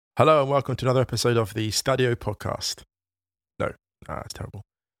Hello and welcome to another episode of the Stadio podcast. No, that's terrible.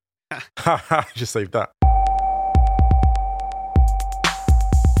 Just saved that.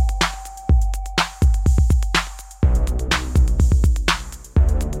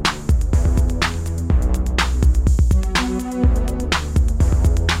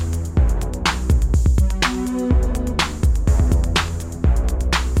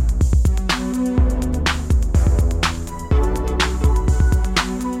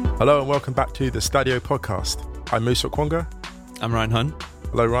 Hello and welcome back to the Stadio podcast. I'm Musa Okwonga. I'm Ryan Hunt.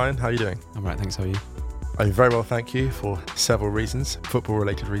 Hello Ryan, how are you doing? I'm right, thanks. How are you? I'm very well, thank you, for several reasons,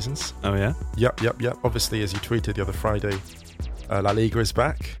 football-related reasons. Oh yeah? Yep. Obviously, as you tweeted the other Friday, La Liga is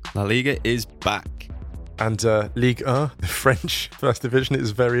back. La Liga is back. And Ligue 1, the French First Division,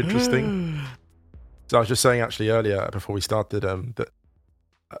 is very interesting. So I was just saying actually earlier, before we started, that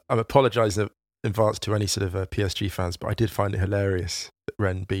I'm apologising in advance to any sort of PSG fans, but I did find it hilarious that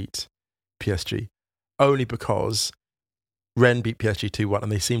Rennes beat PSG, only because Rennes beat PSG 2-1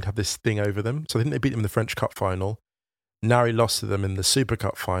 and they seem to have this thing over them. So I think they beat them in the French Cup final. Nari lost to them in the Super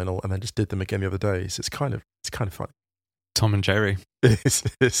Cup final and then just did them again the other day. So it's kind of fun. Tom and Jerry.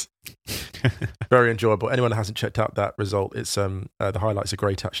 It's very enjoyable. Anyone that hasn't checked out that result, it's the highlights are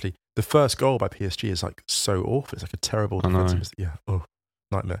great actually. The first goal by PSG is like so awful. It's like a terrible defensive. Yeah. Oh,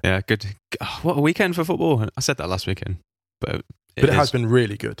 nightmare. Yeah, good. Oh, what a weekend for football. I said that last weekend. But it has been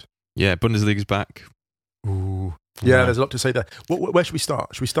really good. Yeah, Bundesliga's back. Ooh. Yeah, there's a lot to say there. Where should we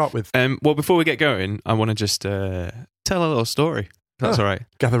start? Should we start with... well, before we get going, I want to just tell a little story. That's all right.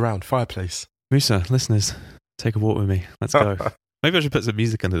 Gather round, fireplace. Musa, listeners, take a walk with me. Let's go. Maybe I should put some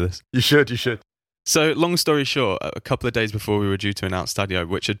music under this. You should. So, long story short, a couple of days before we were due to announce Stadio,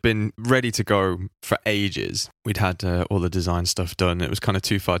 which had been ready to go for ages, we'd had all the design stuff done. It was kind of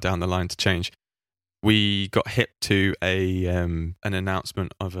too far down the line to change. We got hip to an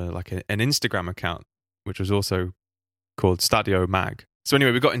announcement of an Instagram account, which was also called Stadio Mag. So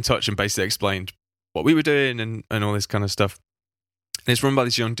anyway, we got in touch and basically explained what we were doing and all this kind of stuff. And it's run by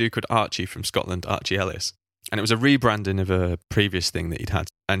this young dude called Archie from Scotland, Archie Ellis. And it was a rebranding of a previous thing that he'd had.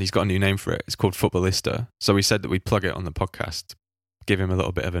 And he's got a new name for it. It's called Footballista. So we said that we'd plug it on the podcast, give him a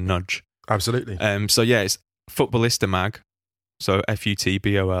little bit of a nudge. Absolutely. So yeah, it's Footballista Mag. So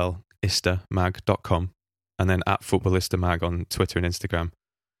FUTBOL-ISTA-mag.com. And then at Footballista Mag on Twitter and Instagram.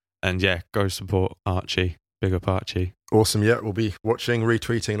 And yeah, go support Archie. Big up Archie. Awesome. Yeah, we'll be watching,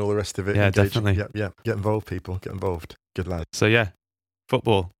 retweeting and all the rest of it. Yeah, engaging. definitely. Yeah. Get involved, people. Get involved. Good lad. So yeah,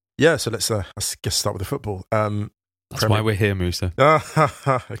 football. Yeah, so let's just start with the football. That's why we're here, Musa.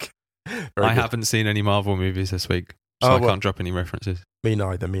 Okay. I haven't seen any Marvel movies this week, so I can't drop any references. Me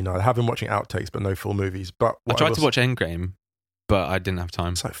neither. I have been watching outtakes, but no full movies. But I tried to watch Endgame, but I didn't have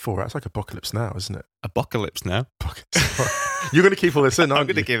time. It's like 4 hours. It's like Apocalypse Now, isn't it? Apocalypse Now? You're going to keep all this in, aren't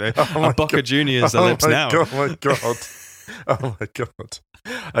you? I'm going to give it Apoca Junior's Ellipse Now. Oh my God. Oh my God.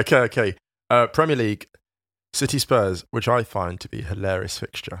 Okay. Premier League, City Spurs, which I find to be a hilarious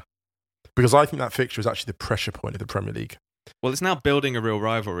fixture. Because I think that fixture is actually the pressure point of the Premier League. Well, it's now building a real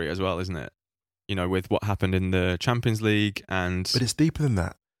rivalry as well, isn't it? You know, with what happened in the Champions League and... But it's deeper than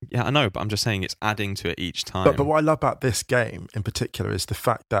that. Yeah, I know, but I'm just saying it's adding to it each time. But what I love about this game in particular is the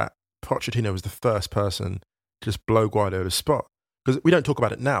fact that Pochettino was the first person to just blow Guardiola's spot. Because we don't talk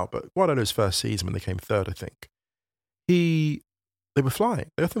about it now, but Guardiola's first season when they came third, I think, they were flying.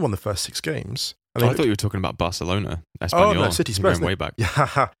 They often won the first 6 games. I thought you were talking about Barcelona. Espanyol. Oh, no, City Spurs. Going way back.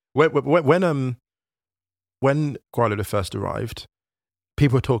 Yeah. When Guardiola first arrived,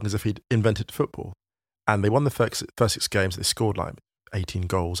 people were talking as if he'd invented football. And they won the first 6 games. They scored like 18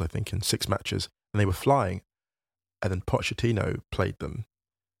 goals, I think, in 6 matches. And they were flying. And then Pochettino played them.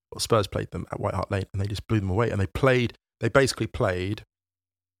 Well, Spurs played them at White Hart Lane and they just blew them away. And they basically played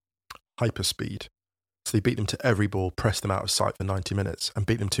hyperspeed. So they beat them to every ball, pressed them out of sight for 90 minutes and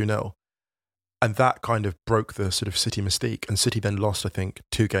beat them 2-0. And that kind of broke the sort of City mystique. And City then lost, I think,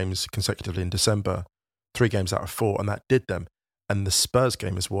 2 games consecutively in December, 3 games out of 4, and that did them. And the Spurs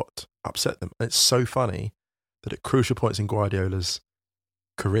game is what upset them. And it's so funny that at crucial points in Guardiola's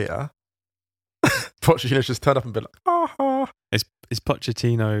career, Pochettino's just turned up and been like, ah. Is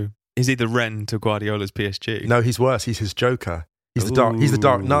Pochettino, is he the Rennes to Guardiola's PSG? No, he's worse. He's his Joker. He's the Dark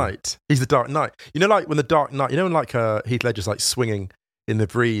Knight. He's the Dark Knight. You know, like when the Dark Knight, when like Heath Ledger's like swinging in the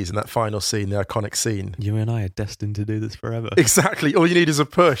breeze in that final scene, the iconic scene. You and I are destined to do this forever. Exactly. All you need is a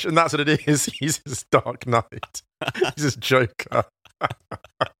push, and that's what it is. He's his Dark Knight. He's his Joker.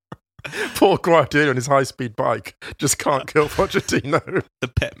 Poor Guardiola on his high-speed bike just can't kill Pochettino. The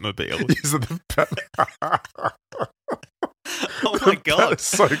Petmobile. He's the Pet. Oh my God. That's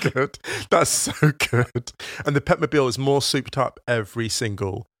so good. That's so good. And the Petmobile is more souped up every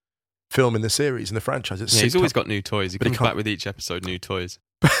single film in the series, in the franchise. It's he's always got new toys. He comes back with each episode, new toys.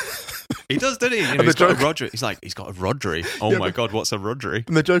 He does, doesn't he? He's got a Rodri. He's like, he's got a Rodri. Oh my God, what's a Rodri?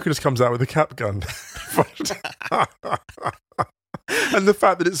 And the Joker just comes out with a cap gun. And the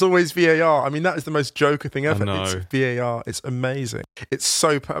fact that it's always VAR. I mean, that is the most Joker thing ever. It's VAR. It's amazing. It's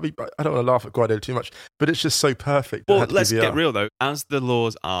so... I don't want to laugh at Guardiola too much, but it's just so perfect. Well, let's get real, though. As the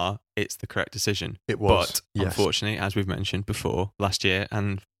laws are, it's the correct decision. It was. But unfortunately, as we've mentioned before, last year,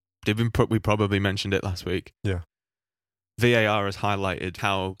 and we probably mentioned it last week, VAR has highlighted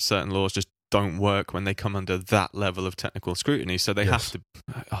how certain laws just don't work when they come under that level of technical scrutiny. So they have to...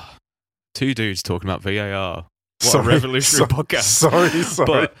 two dudes talking about VAR. What a revolutionary podcast.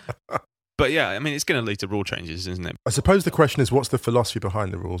 Sorry. But yeah, I mean, it's going to lead to rule changes, isn't it? I suppose the question is, what's the philosophy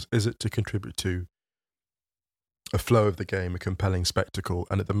behind the rules? Is it to contribute to a flow of the game, a compelling spectacle?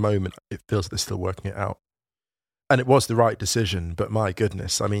 And at the moment, it feels like they're still working it out. And it was the right decision, but my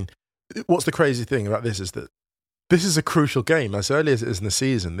goodness. I mean, what's the crazy thing about this is that this is a crucial game. As early as it is in the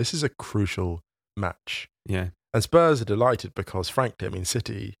season, this is a crucial match. Yeah. And Spurs are delighted because, frankly, I mean,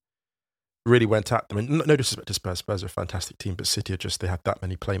 City really went at them. And no disrespect to Spurs. Spurs are a fantastic team, but City they have that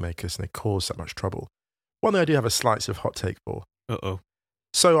many playmakers and they cause that much trouble. One thing I do have a slight sort of hot take for.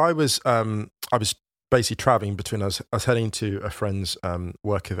 So I was basically traveling between. I was heading to a friend's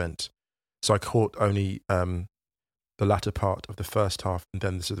work event, so I caught only the latter part of the first half, and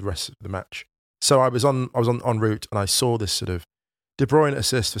then the rest of the match. So I was en route, and I saw this sort of De Bruyne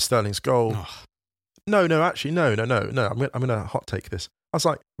assist for Sterling's goal. No. I'm going to hot take this. I was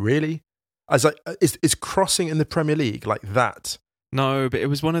like, really? I was like, is crossing in the Premier League like that? No, but it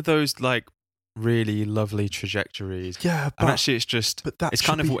was one of those like really lovely trajectories. Yeah, and actually, it's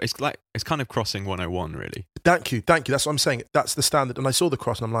kind of crossing 101, really. Thank you. That's what I'm saying. That's the standard. And I saw the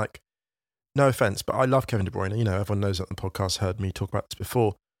cross, and I'm like, no offense, but I love Kevin De Bruyne. You know, everyone knows that on the podcast. Heard me talk about this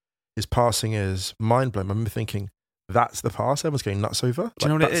before. His passing is mind blowing. I remember thinking, that's the pass everyone's going nuts over. Do you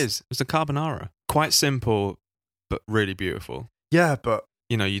know what it is? It's a carbonara. Quite simple, but really beautiful. Yeah, but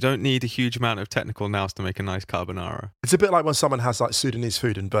you know, you don't need a huge amount of technical nous to make a nice carbonara. It's a bit like when someone has like Sudanese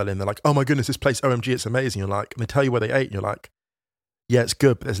food in Berlin. They're like, oh my goodness, this place, OMG, it's amazing. You're like, and they tell you where they ate, and you're like, yeah, it's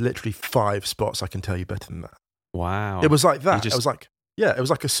good, but there's literally 5 spots I can tell you better than that. Wow. It was like that. It was like, yeah, it was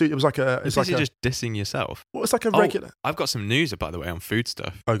like a suit. It was like a. It's like you're just dissing yourself. Well, it's like a regular. I've got some news, by the way, on food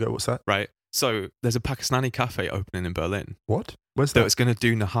stuff. Okay, what's that? Right. So there's a Pakistani cafe opening in Berlin. What? Where's that? It's going to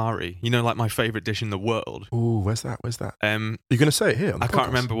do nahari. You know, like my favourite dish in the world. Ooh, where's that? You're going to say it here on the podcast? Can't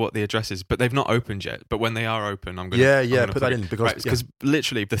remember what the address is, but they've not opened yet. But when they are open, I'm going to... put that in. Because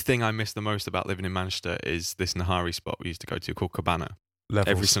literally the thing I miss the most about living in Manchester is this nahari spot we used to go to called Cabana.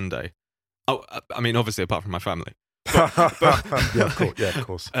 Every Sunday. Oh, I mean, obviously, apart from my family. But, of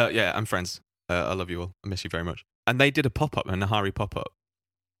course. And friends. I love you all. I miss you very much. And they did a nahari pop-up.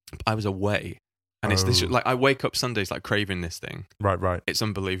 I was away. And it's this, like, I wake up Sundays like craving this thing. Right. It's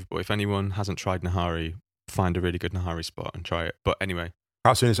unbelievable. If anyone hasn't tried nahari, find a really good nahari spot and try it. But anyway.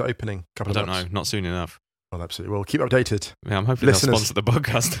 How soon is it opening? I don't know. Not soon enough. Well, absolutely. Well, keep updated. Yeah, I'm hoping they'll sponsor the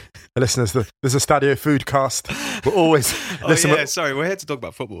podcast. Listeners, there's a Stadio food cast. We're always... sorry, we're here to talk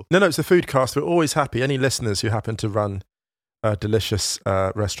about football. No, it's the food cast. We're always happy. Any listeners who happen to run delicious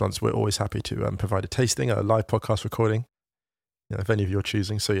restaurants, we're always happy to provide a tasting, a live podcast recording, if any of you are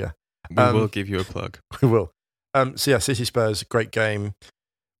choosing. So, yeah. We will give you a plug. We will. City Spurs, great game.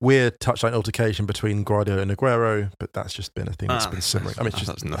 Weird touchline altercation between Guardiola and Aguero, but that's just been a thing that's been simmering. I mean,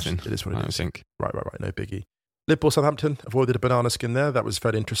 that's nothing. It is what it is. I think. Right. No biggie. Liverpool Southampton avoided a banana skin there. That was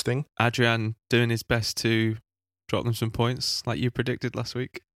very interesting. Adrian doing his best to drop them some points, like you predicted last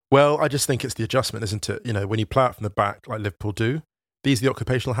week. Well, I just think it's the adjustment, isn't it? You know, when you play out from the back like Liverpool do, these are the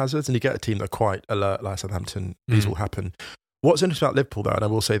occupational hazards, and you get a team that are quite alert like Southampton. These will happen. What's interesting about Liverpool, though, and I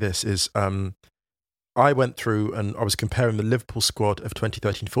will say this, is I went through and I was comparing the Liverpool squad of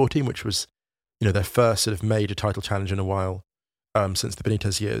 2013-14, which was, their first sort of major title challenge in a while since the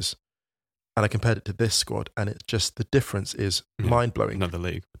Benitez years. And I compared it to this squad, and it's just, the difference is mind-blowing. Another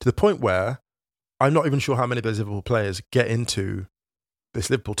league. To the point where I'm not even sure how many of those Liverpool players get into this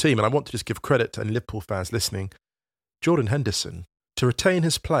Liverpool team. And I want to just give credit to any Liverpool fans listening. Jordan Henderson, to retain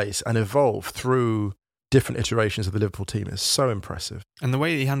his place and evolve through different iterations of the Liverpool team is so impressive. And the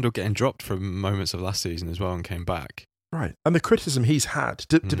way he handled getting dropped for moments of last season as well and came back. Right. And the criticism he's had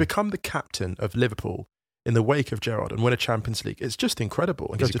to become the captain of Liverpool in the wake of Gerrard and win a Champions League, it's just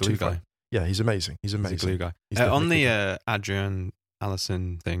incredible. And he's a glue guy. Yeah, he's amazing. He's a glue guy. On the Adrian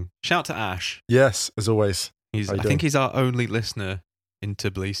Allison thing, shout to Ash. Yes, as always. I think he's our only listener in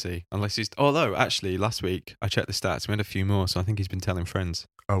Tbilisi. Unless he's... Although, actually, last week, I checked the stats. We had a few more, so I think he's been telling friends.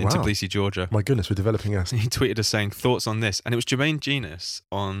 Oh, in wow. Tbilisi, Georgia. My goodness, we're developing us. He tweeted us saying, thoughts on this. And it was Jermaine Genius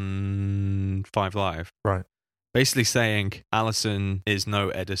on 5 Live. Right. Basically saying Alisson is no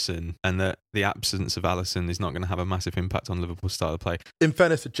Edison and that the absence of Alisson is not going to have a massive impact on Liverpool's style of play. In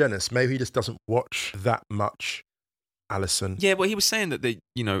fairness to Genis, maybe he just doesn't watch that much Alisson. Yeah, well, he was saying that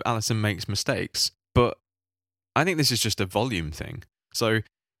Alisson makes mistakes, but I think this is just a volume thing. So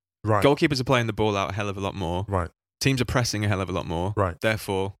goalkeepers are playing the ball out a hell of a lot more. Right. Teams are pressing a hell of a lot more. Right.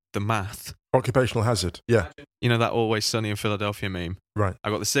 Therefore, the math. Occupational hazard. Yeah. You know that Always Sunny in Philadelphia meme? Right. I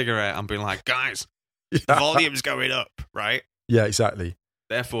got the cigarette. I'm being like, guys, the volume's going up, right? Yeah, exactly.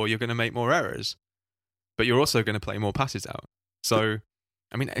 Therefore, you're going to make more errors, but you're also going to play more passes out. So,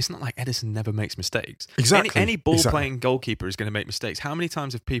 I mean, it's not like Edison never makes mistakes. Exactly. Any ball-playing goalkeeper is going to make mistakes. How many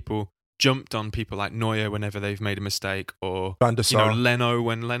times have people jumped on people like Neuer whenever they've made a mistake, or Van der Sar. Leno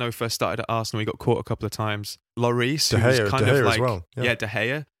when Leno first started at Arsenal, he got caught a couple of times. Lloris, who De Gea, was kind De of Gea like as well. Yeah. De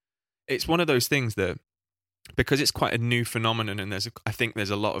Gea. It's one of those things that because it's quite a new phenomenon, and I think there's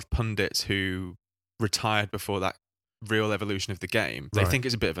a lot of pundits who retired before that real evolution of the game. They think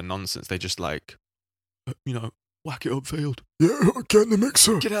it's a bit of a nonsense. They just like, whack it upfield. Yeah, get in the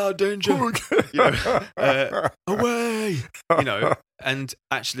mixer. Get out of danger. Away. And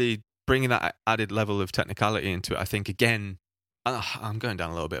actually bringing that added level of technicality into it, I think, again, I'm going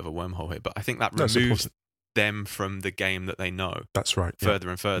down a little bit of a wormhole here, but I think that removes them from the game that they know. That's right. Further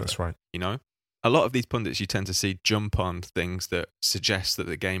and further. That's right. A lot of these pundits you tend to see jump on things that suggest that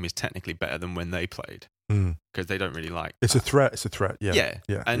the game is technically better than when they played. Because they don't really like It's that. a threat. It's a threat. Yeah.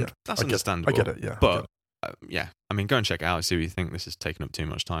 And that's understandable. I get it, yeah. But, I mean, go and check it out, see what you think. This is taking up too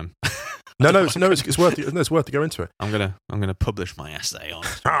much time. No, it's worth it. It's worth to go into it. I'm gonna publish my essay on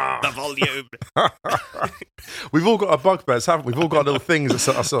the volume. We've all got our bugbears, haven't we? We've all got little things that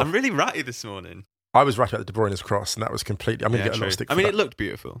set us off. I'm really ratty this morning. I was right about the De Bruyne's cross, and that was completely... I'm going to get a lot of stick for that. it looked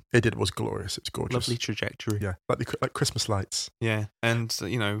beautiful. It did. It was glorious. It's gorgeous. Lovely trajectory. Yeah, like Christmas lights. Yeah, and,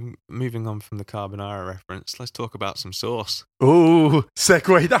 moving on from the carbonara reference, let's talk about some sauce. Oh,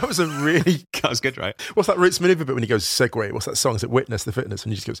 segue. That was a really... That was good, right? What's that Roots maneuver bit when he goes, segue? What's that song? Is it Witness the Fitness?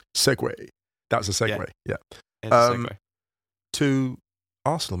 And he just goes, segue. That was a segue. Yeah. Segue. To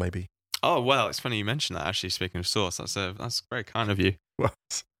Arsenal, maybe. Oh, well, it's funny you mentioned that, actually, speaking of sauce. That's very kind of you. Well,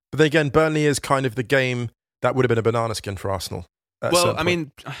 but then again, Burnley is kind of the game that would have been a banana skin for Arsenal. Well, I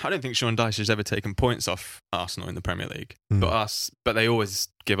mean, I don't think Sean Dyche has ever taken points off Arsenal in the Premier League, but they always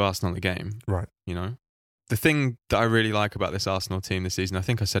give Arsenal the game. Right. The thing that I really like about this Arsenal team this season, I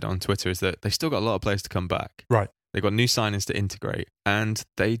think I said it on Twitter, is that they've still got a lot of players to come back. Right. They've got new signings to integrate, and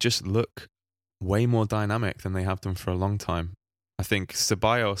they just look way more dynamic than they have done for a long time. I think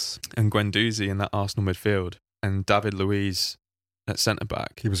Ceballos and Guendouzi in that Arsenal midfield, and David Luiz at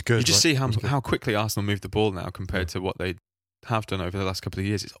centre-back. He was good. You just see how quickly Arsenal move the ball now compared to what they have done over the last couple of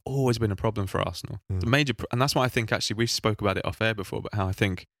years. It's always been a problem for Arsenal. The major, and that's why I think, actually, we spoke about it off air before, but how I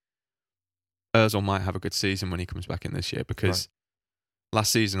think Ozil might have a good season when he comes back in this year, because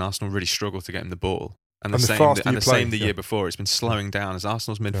last season Arsenal really struggled to get him the ball. And the same the year before. It's been slowing down. As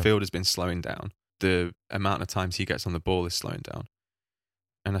Arsenal's midfield has been slowing down, the amount of times he gets on the ball is slowing down.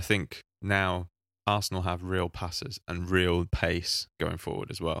 And I think now Arsenal have real passes and real pace going forward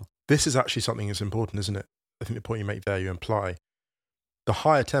as well. This is actually something that's important, isn't it? I think the point you make there, you imply the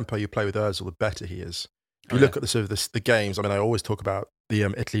higher tempo you play with Ozil, the better he is. If you look at the games, I mean, I always talk about the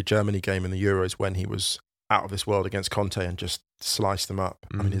Italy-Germany game in the Euros when he was out of this world against Conte and just sliced them up.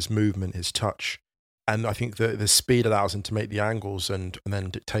 I mean, his movement, his touch. And I think the speed allows him to make the angles and then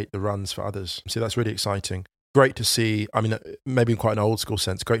dictate the runs for others. So that's really exciting. Great to see, I mean, maybe in quite an old school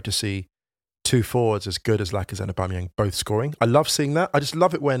sense, great to see two forwards as good as Lacazette and Aubameyang both scoring. I love seeing that. I just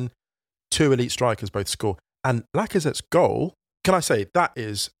love it when two elite strikers both score. And Lacazette's goal, can I say, that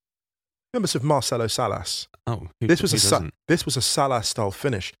is reminiscent of Marcelo Salas. Oh, this was a Salas-style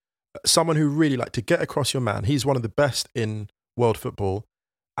finish. Someone who really liked to get across your man. He's one of the best in world football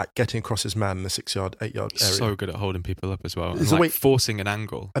at getting across his man in the 6-yard, 8-yard area. So good at holding people up as well, and forcing an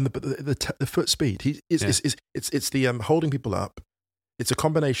angle. And the foot speed. It's the holding people up. It's a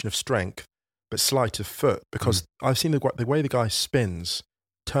combination of strength but sleight of foot, because I've seen the way the guy spins,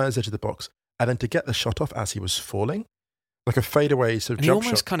 turns edge of the box, and then to get the shot off as he was falling, like a fadeaway sort of jump shot. He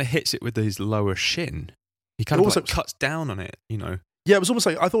almost kind of hits it with his lower shin. He kind of cuts down on it, Yeah, it was almost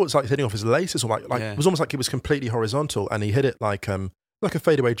like, I thought it was like hitting off his laces, or it was almost like it was completely horizontal, and he hit it like a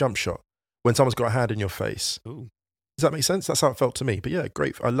fadeaway jump shot when someone's got a hand in your face. Ooh. Does that make sense? That's how it felt to me. But yeah,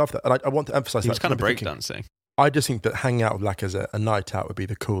 great. I love that. And I want to emphasise that. He was kind of breakdancing. I just think that hanging out with Lacazette a night out would be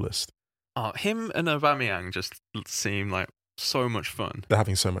the coolest. Oh, him and Aubameyang just seem like so much fun. They're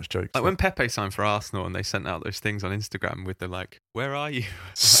having so much jokes. Like when Pepe signed for Arsenal and they sent out those things on Instagram with the like, "Where are you?"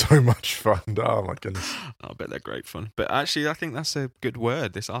 So much fun. Oh my goodness. I bet they're great fun. But actually, I think that's a good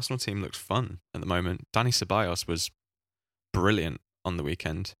word. This Arsenal team looks fun at the moment. Dani Ceballos was brilliant on the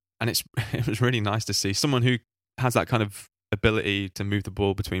weekend. And it was really nice to see someone who has that kind of ability to move the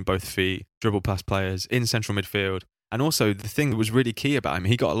ball between both feet, dribble past players in central midfield. And also the thing that was really key about him,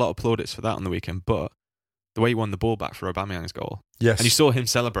 he got a lot of plaudits for that on the weekend, but the way he won the ball back for Aubameyang's goal. Yes. And you saw him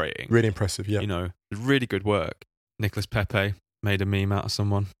celebrating. Really impressive, yeah. You know, really good work. Nicolas Pepe made a meme out of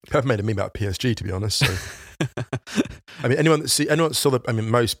someone. Pepe made a meme out of PSG, to be honest. So. I mean, anyone that saw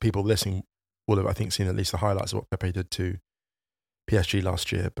most people listening will have, I think, seen at least the highlights of what Pepe did to PSG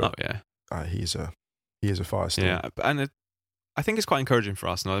last year. But he is a firestorm. Yeah, and I think it's quite encouraging for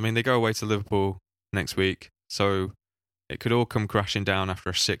Arsenal. I mean, they go away to Liverpool next week, so it could all come crashing down after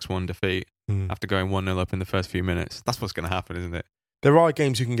a 6-1 defeat, after going 1-0 up in the first few minutes. That's what's going to happen, isn't it? There are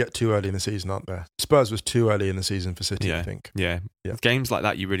games you can get too early in the season, aren't there? Spurs was too early in the season for City, I think. Yeah. Games like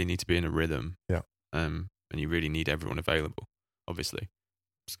that, you really need to be in a rhythm. Yeah. And you really need everyone available, obviously.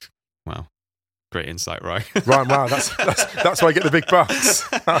 Wow. Great insight, right? Right, wow. That's why I get the big bucks.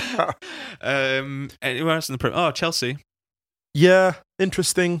 Anywhere else in the Premier? Oh, Chelsea. Yeah,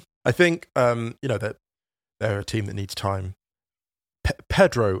 interesting. I think, they're a team that needs time.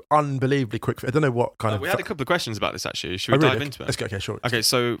 Pedro, unbelievably quick. I don't know what kind of... We had a couple of questions about this, actually. Should we dive into it? Let's go. Okay, sure. Okay,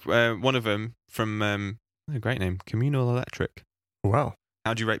 so one of them from a great name, Communal Electric. Wow.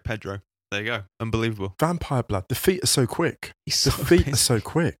 How do you rate Pedro? There you go. Unbelievable. Vampire blood. The feet are so quick. The feet are so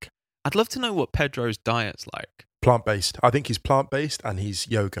quick. I'd love to know what Pedro's diet's like. Plant-based. I think he's plant-based and he's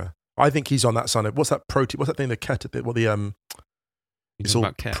yoga. I think he's on that side of... What's that protein? What's that thing? The keto... What the... It's all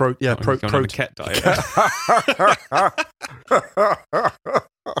about ket. Ket diet.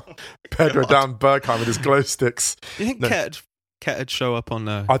 Pedro down Bergheim with his glow sticks. You think Ket would show up on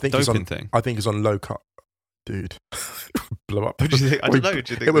the doping thing? I think he's on low cut. Dude. Blow up. I don't know. Do you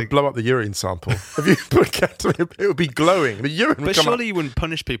think it would blow up the urine sample. If you put Ket, it would be glowing. The urine would come surely you wouldn't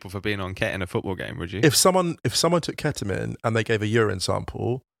punish people for being on Ket in a football game, would you? If someone took ketamine and they gave a urine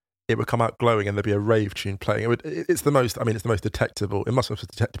sample, it would come out glowing and there'd be a rave tune playing. It's the most detectable. It must be a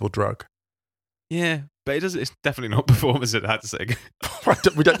detectable drug. Yeah, but it's definitely not performance enhancing.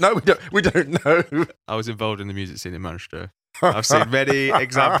 We don't know. We don't know. I was involved in the music scene in Manchester. I've seen many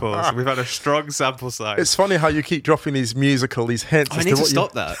examples. We've had a strong sample size. It's funny how you keep dropping these hints. I need to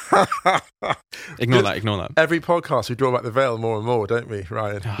stop that. Ignore that. Every podcast we draw back the veil more and more, don't we,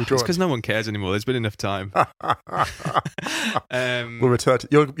 Ryan? It's because no one cares anymore. There's been enough time. We'll return to...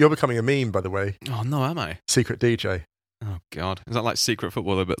 You're becoming a meme, by the way. Oh, no, am I? Secret DJ. Oh, God. Is that like Secret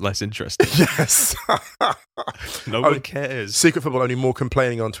Footballer, but less interesting? Yes. No one cares. Secret Football, only more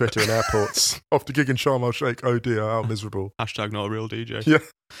complaining on Twitter in airports. Off the gig in Sharm el-Sheikh. Oh, dear, how miserable. Hashtag not a real DJ.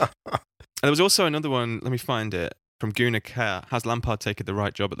 Yeah. There was also another one, let me find it, from Guna Kerr. Has Lampard taken the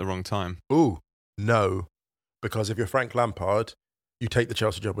right job at the wrong time? Ooh, no. Because if you're Frank Lampard, you take the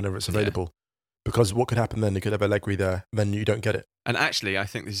Chelsea job whenever it's available. Yeah. Because what could happen then? You could have Allegri there, then you don't get it. And actually, I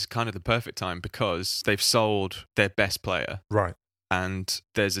think this is kind of the perfect time because they've sold their best player. Right. And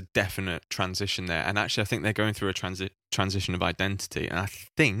there's a definite transition there. And actually, I think they're going through a transition of identity. And I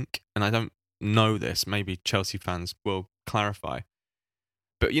think, and I don't know this, maybe Chelsea fans will clarify.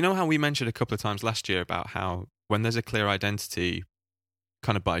 But you know how we mentioned a couple of times last year about how when there's a clear identity,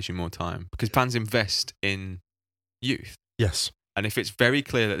 kind of buys you more time. Because fans invest in youth. Yes. And if it's very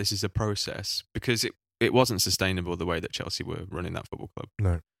clear that this is a process, because it wasn't sustainable the way that Chelsea were running that football club.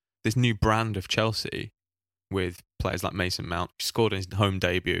 No. This new brand of Chelsea with players like Mason Mount, who scored in his home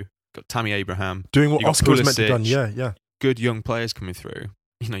debut, got Tammy Abraham. Doing what Oscar was meant to have done, yeah. Good young players coming through.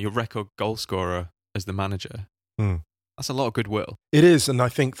 You know, your record goal scorer as the manager. That's a lot of goodwill. It is, and I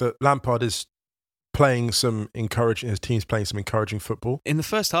think that Lampard is playing some encouraging, his team's playing some encouraging football. In the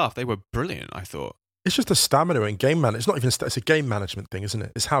first half, they were brilliant, I thought. It's just a stamina and game management. It's not even it's a game management thing, isn't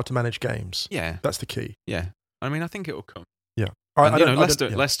it? It's how to manage games. Yeah. That's the key. Yeah. I mean, I think it will come. Yeah.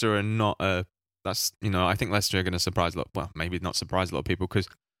 Leicester are not I think Leicester are going to surprise a lot. Well, maybe not surprise a lot of people because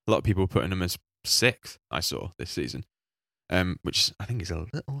a lot of people were putting them as 6th, I saw this season, which I think is a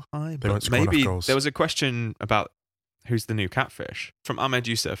little high. But maybe there was a question about who's the new catfish from Ahmed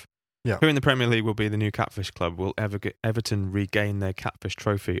Youssef. Yeah. Who in the Premier League will be the new catfish club? Will Everton regain their catfish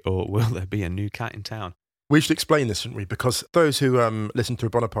trophy or will there be a new cat in town? We should explain this, shouldn't we? Because those who listen to a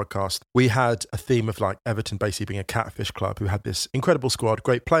Bonner podcast, we had a theme of like Everton basically being a catfish club who had this incredible squad,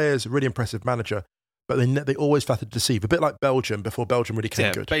 great players, really impressive manager. but they always flattered to deceive. A bit like Belgium before Belgium really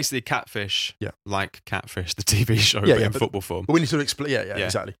came good. Basically Catfish, Yeah. like Catfish, the TV show, Yeah, but yeah, in but- football form. But we need to explain. Yeah,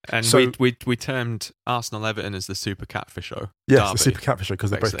 exactly. And So- we termed Arsenal Everton as the Super Catfish show. Yes, Derby. the Super Catfish show,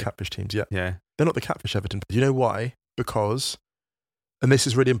 because they're both basically. catfish teams. Yeah, Yeah. they're not the Catfish Everton. Do you know why? Because, and this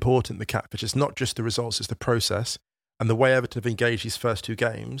is really important, the Catfish, it's not just the results, it's the process. And the way Everton have engaged these first 2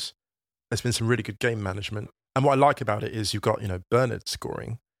 games, there's been some really good game management. And what I like about it is you've got, Bernard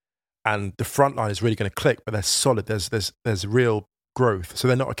scoring, and the front line is really going to click, but they're solid. There's real growth. So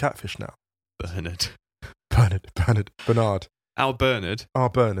they're not a Catfish now. Bernard. Bernard. Al Bernard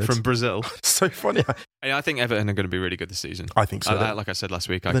Bernard. from Brazil. So funny. I think Everton are going to be really good this season. I think so. Like I said last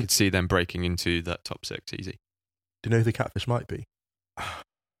week, I could see them breaking into that top 6 easy. Do you know who the Catfish might be? I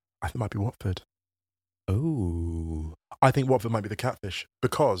think it might be Watford. Oh. I think Watford might be the Catfish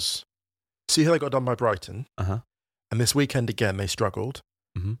because see how they got done by Brighton? Uh-huh. And this weekend again, they struggled.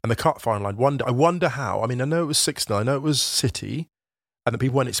 Mm-hmm. And the cut final line, I wonder how. I mean, I know it was 6-0, I know it was City, and that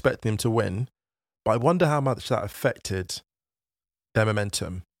people weren't expecting them to win, but I wonder how much that affected their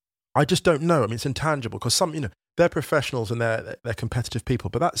momentum. I just don't know. I mean, it's intangible because they're professionals and they're competitive people,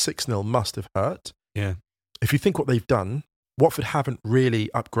 but that 6-0 must have hurt. Yeah. If you think what they've done, Watford haven't really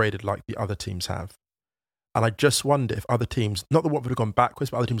upgraded like the other teams have. And I just wonder if other teams, not that Watford have gone backwards,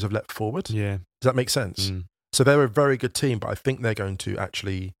 but other teams have leapt forward. Yeah. Does that make sense? Mm. So they're a very good team, but I think they're going to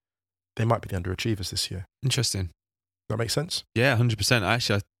they might be the underachievers this year. Interesting. Does that make sense? Yeah, 100%.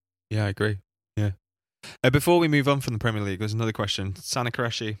 Actually, I agree. Yeah. Before we move on from the Premier League, there's another question. Sana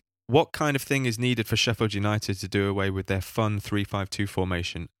Qureshi, what kind of thing is needed for Sheffield United to do away with their fun 3-5-2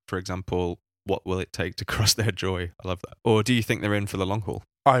 formation? For example, what will it take to cross their joy? I love that. Or do you think they're in for the long haul?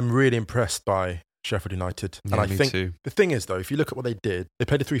 I'm really impressed by Sheffield United. Yeah, and I me think too. the thing is, though, if you look at what they did, they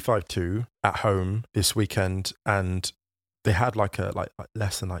played a 3-5-2 at home this weekend, and they had like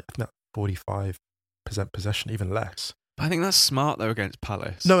less than 45% possession, even less. I think that's smart, though, against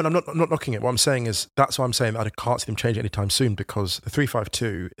Palace. No, and I'm not knocking it. What I'm saying is that's why I'm saying that I can't see them change it anytime soon, because the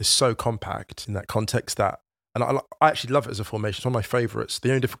 3-5-2 is so compact in that context that, and I actually love it as a formation. It's one of my favourites. The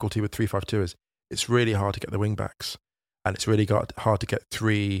only difficulty with 3-5-2 is it's really hard to get the wing backs, and it's really hard to get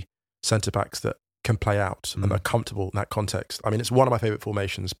 3 centre backs that can play out and are comfortable in that context. I mean, it's one of my favourite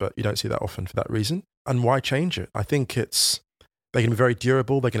formations, but you don't see that often for that reason. And why change it? I think they're going to be very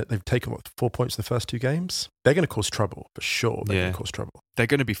durable. They've taken 4 points in the first 2 games. They're going to cause trouble for sure. They're going to cause trouble. They're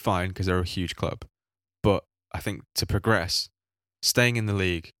going to be fine because they're a huge club. But I think to progress, staying in the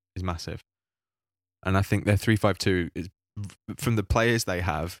league is massive. And I think their 3-5-2 is, from the players they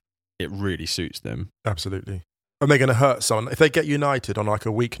have, it really suits them. Absolutely. And they're going to hurt someone. If they get United on like a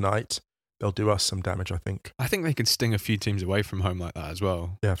weeknight, they'll do us some damage, I think. I think they can sting a few teams away from home like that as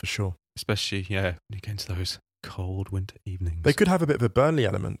well. Yeah, for sure. Especially, when you get into those cold winter evenings. They could have a bit of a Burnley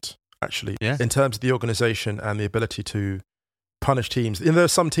element, actually, in terms of the organisation and the ability to punish teams. And there are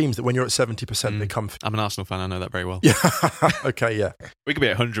some teams that when you're at 70%, they come... I'm an Arsenal fan, I know that very well. Yeah, okay, yeah. We could be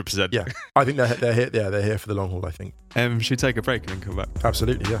at 100%. Yeah, I think they're here. Yeah, they're here for the long haul, I think. Should we take a break and then come back?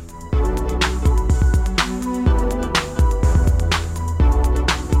 Absolutely, yeah.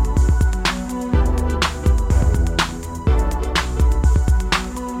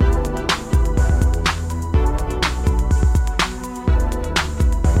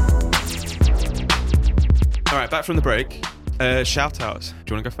 All right, back from the break. Shout outs. Do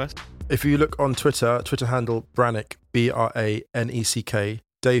you want to go first? If you look on Twitter handle Brannick, Braneck,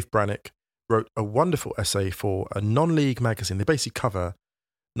 Dave Brannick wrote a wonderful essay for a non-league magazine. They basically cover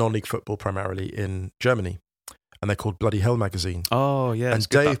non-league football primarily in Germany, and they're called Bloody Hell Magazine. Oh, yeah. And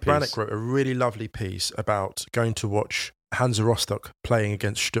Dave Brannick wrote a really lovely piece about going to watch Hansa Rostock playing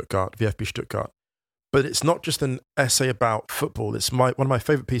against Stuttgart, VfB Stuttgart. But it's not just an essay about football. It's one of my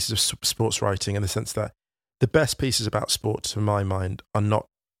favourite pieces of sports writing, in the sense that the best pieces about sport, to my mind, are not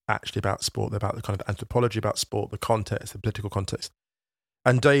actually about sport. They're about the kind of anthropology about sport, the context, the political context.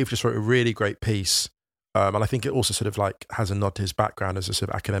 And Dave just wrote a really great piece. And I think it also sort of like has a nod to his background as a sort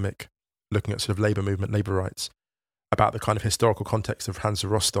of academic, looking at sort of labour movement, labour rights, about the kind of historical context of Hansa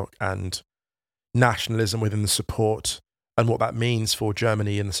Rostock and nationalism within the support and what that means for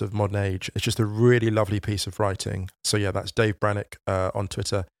Germany in the sort of modern age. It's just a really lovely piece of writing. So yeah, that's Dave Brannick on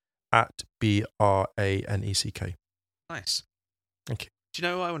Twitter at Braneck. Nice. Thank you. Do you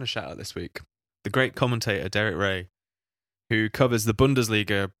know who I want to shout out this week? The great commentator, Derek Ray, who covers the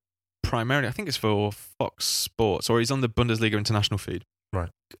Bundesliga primarily, I think it's for Fox Sports, or he's on the Bundesliga international feed. Right.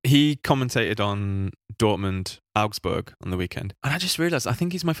 He commentated on Dortmund Augsburg on the weekend. And I just realised, I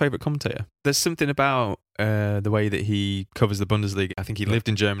think he's my favourite commentator. There's something about the way that he covers the Bundesliga. I think he lived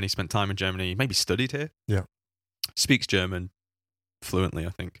in Germany, spent time in Germany, maybe studied here. Yeah. Speaks German fluently, I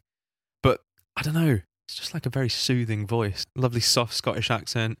think. But I don't know. It's just like a very soothing voice, lovely soft Scottish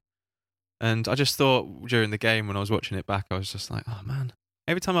accent. And I just thought during the game when I was watching it back, I was just like, oh man.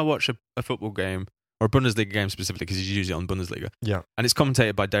 Every time I watch a football game, or a Bundesliga game specifically, because he's usually on Bundesliga, Yeah. and it's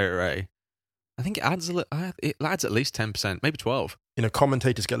commentated by Derek Ray, I think it adds at least 10%, maybe 12%.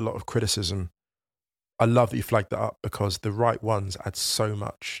 Commentators get a lot of criticism. I love that you flagged that up because the right ones add so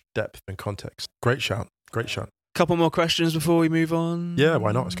much depth and context. Great shout. Great shout. Couple more questions before we move on. Yeah,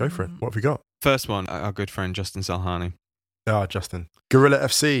 why not? Let's go for it. What have we got? First one, our good friend Justin Salhani. Justin. Gorilla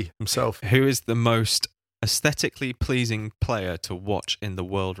FC himself. Who is the most aesthetically pleasing player to watch in the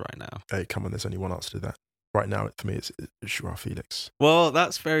world right now? Hey, come on, there's only one answer to that. Right now, for me, it's Joao Felix. Well,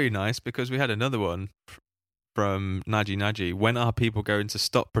 that's very nice because we had another one from Naji. When are people going to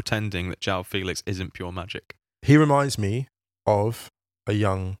stop pretending that Joao Felix isn't pure magic? He reminds me of a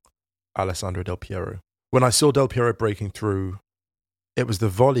young Alessandro Del Piero. When I saw Del Piero breaking through, it was the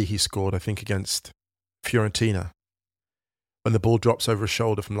volley he scored, I think, against Fiorentina. When the ball drops over his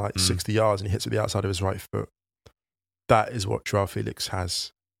shoulder from 60 yards and he hits with the outside of his right foot. That is what Joao Felix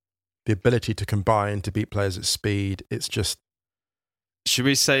has. The ability to combine, to beat players at speed. It's just... Should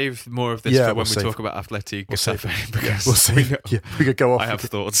we save more of this for when we talk about Athletic? We'll save it. Because we'll save it. We could go off. I have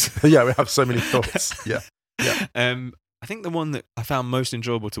thoughts. Yeah, we have so many thoughts. Yeah. I think the one that I found most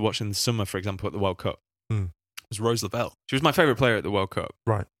enjoyable to watch in the summer, for example, at the World Cup, was Rose Lavelle. She was my favourite player at the World Cup.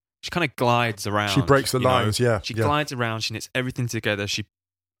 Right. She kind of glides around. She breaks the lines, She glides around. She knits everything together. She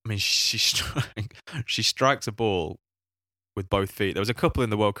strikes a ball with both feet. There was a couple in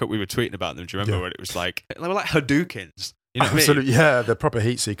the World Cup we were tweeting about them. Do you remember when it was like they were like Hadoukens? You know what Absolutely, I mean? Yeah. They're proper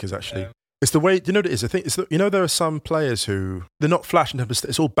heat seekers. Actually, it's the way. Do you know what it is? I think it's there are some players who they're not flash in terms of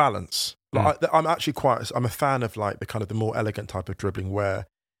it's all balance. I'm actually I'm a fan of like the kind of the more elegant type of dribbling where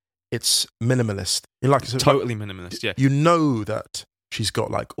it's minimalist. Totally minimalist. Yeah. You know that she's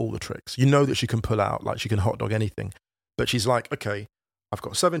got like all the tricks. You know that she can pull out, like she can hot dog anything. But she's like, okay, I've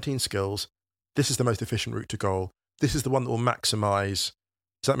got 17 skills. This is the most efficient route to goal. This is the one that will maximize.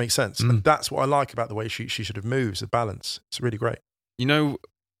 Does that make sense? And that's what I like about the way she sort of moves, the balance. It's really great. You know,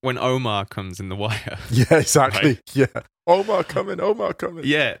 when Omar comes in The Wire. Yeah, exactly. Right? Yeah. Omar coming.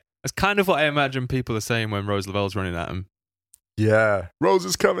 Yeah. That's kind of what I imagine people are saying when Rose Lavelle's running at him. Yeah, Rose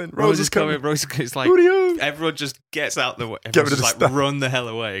is coming. Rose is coming. It's like everyone just gets out the way. Get rid of the like run the hell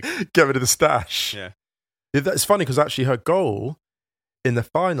away. Get rid of the stash. Yeah. That's funny because actually her goal in the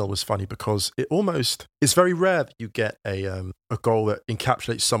final was funny because it's very rare that you get a goal that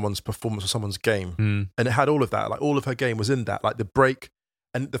encapsulates someone's performance or someone's game. And it had all of that. Like all of her game was in that. Like the break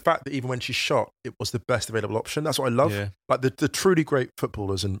and the fact that even when she shot, it was the best available option. That's what I love. Yeah. Like the truly great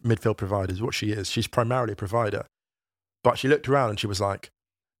footballers and midfield providers, what she is. She's primarily a provider. But she looked around and she was like,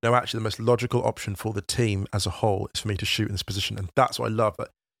 no, actually the most logical option for the team as a whole is for me to shoot in this position. And that's what I love, that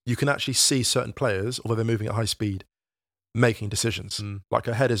you can actually see certain players, although they're moving at high speed, making decisions. Like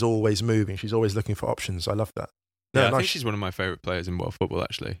her head is always moving. She's always looking for options. I love that. I think she's one of my favourite players in world football,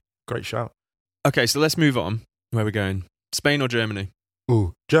 actually. Great shout. Okay, so let's move on. Where are we going? Spain or Germany?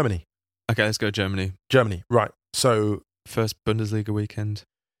 Ooh, Germany. Okay, let's go Germany. Germany, right. So... First Bundesliga weekend.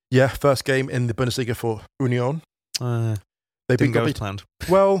 Yeah, first game in the Bundesliga for Union. They didn't go as planned.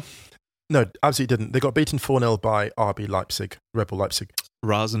 Well, no, absolutely didn't. They got beaten 4-0 by RB Leipzig, Red Bull Leipzig.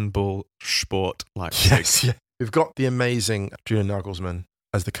 Rasenball Sport Leipzig. Yes, yeah. We've got the amazing Julian Nagelsmann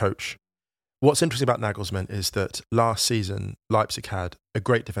as the coach. What's interesting about Nagelsmann is that last season, Leipzig had a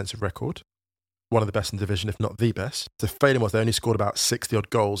great defensive record, one of the best in the division, if not the best. The failing was they only scored about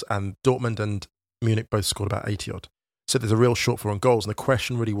 60-odd goals, and Dortmund and Munich both scored about 80-odd. So there's a real shortfall on goals, and the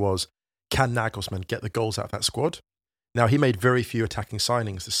question really was, can Nagelsmann get the goals out of that squad? Now, he made very few attacking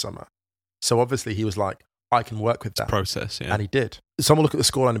signings this summer. So obviously he was like, I can work with that. Process, yeah. And he did. Someone look at the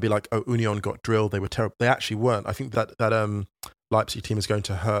scoreline and be like, oh, Union got drilled. They were terrible. They actually weren't. I think that Leipzig team is going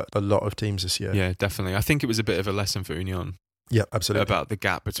to hurt a lot of teams this year. Yeah, definitely. I think it was a bit of a lesson for Union. Yeah, absolutely. About the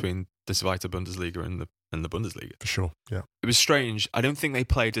gap between the Zweite Bundesliga and the Bundesliga. For sure, yeah. It was strange. I don't think they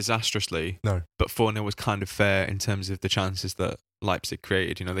played disastrously. No. But 4-0 was kind of fair in terms of the chances that Leipzig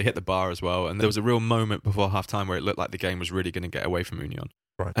created. You know, they hit the bar as well. And there was a real moment before half-time where it looked like the game was really going to get away from Union.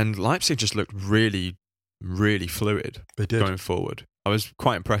 Right. And Leipzig just looked really, really fluid. They did. Going forward. I was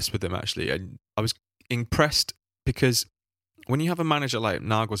quite impressed with them, actually. And I was impressed because when you have a manager like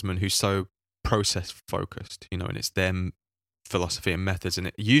Nagelsmann who's so process-focused, you know, and it's them philosophy and methods, and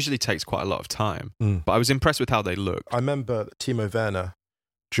it usually takes quite a lot of time. But I was impressed with how they looked. I remember Timo Werner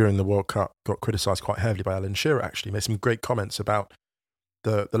during the World Cup got criticised quite heavily by Alan Shearer, actually. He made some great comments about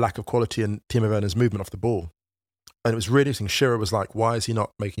the lack of quality in Timo Werner's movement off the ball. And it was really interesting. Shearer was like, why is he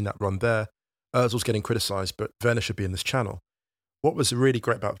not making that run there? Ozil's getting criticised, but Werner should be in this channel. what was really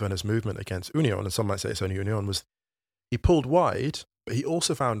great about Werner's movement against Union, and some might say it's only Union, was he pulled wide, but he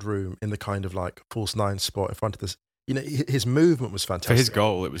also found room in the kind of like false nine spot in front of this. You know, his movement was fantastic. For his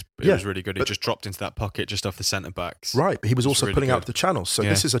goal, it was really good. He just dropped into that pocket just off the centre backs. Right, but he was also really pulling good. out the channels. So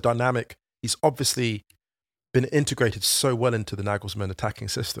this is a dynamic. He's obviously been integrated so well into the Nagelsmann attacking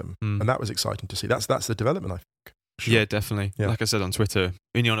system, and that was exciting to see. That's the development, I think. Sure. Yeah, definitely. Yeah. Like I said on Twitter,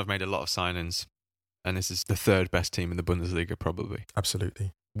 Union have made a lot of signings, and this is the third best team in the Bundesliga, probably.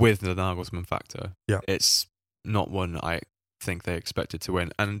 Absolutely. With the Nagelsmann factor. Yeah. It's not one I think they expected to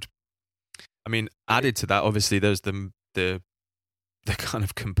win. And, I mean, added to that, obviously, there's the kind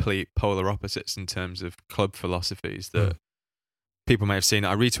of complete polar opposites in terms of club philosophies that people may have seen.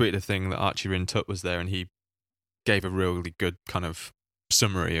 I retweeted a thing that Archie Rintut was there, and he gave a really good kind of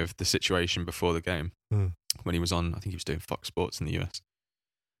summary of the situation before the game when he was on, I think he was doing Fox Sports in the US.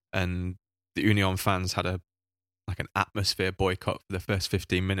 And the Union fans had an atmosphere boycott for the first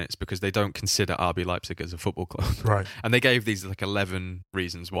 15 minutes because they don't consider RB Leipzig as a football club. Right. And they gave these 11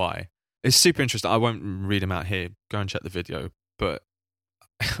 reasons why. It's super interesting. I won't read them out here. Go and check the video. But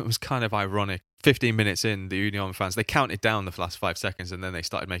it was kind of ironic. 15 minutes in, the Union fans, they counted down the last 5 seconds and then they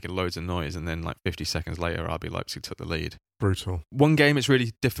started making loads of noise. And then 50 seconds later, RB Leipzig took the lead. Brutal. One game, it's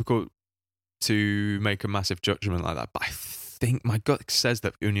really difficult to make a massive judgment like that. But I think my gut says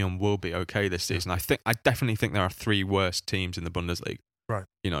that Union will be okay this season. I definitely think there are 3 worst teams in the Bundesliga. Right.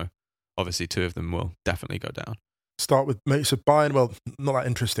 You know, obviously 2 of them will definitely go down. Start with so Bayern. Well, not that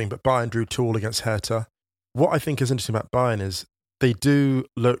interesting, but Bayern drew 2-2 against Hertha. What I think is interesting about Bayern is they do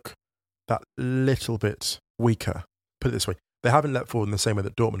look that little bit weaker. Put it this way: they haven't leapt forward in the same way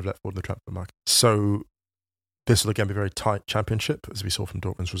that Dortmund have leapt forward in the transfer market. So this will again be a very tight championship, as we saw from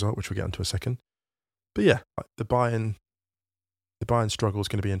Dortmund's result, which we'll get into in a second. But yeah, the Bayern struggle is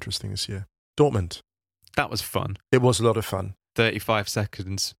going to be interesting this year. Dortmund. That was fun. It was a lot of fun. 35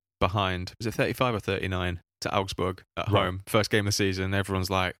 seconds behind. Was it 35 or 39 to Augsburg at home? First game of the season. Everyone's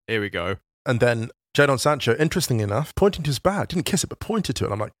like, here we go. And then Jadon Sancho, interestingly enough, pointing to his bag, didn't kiss it, but pointed to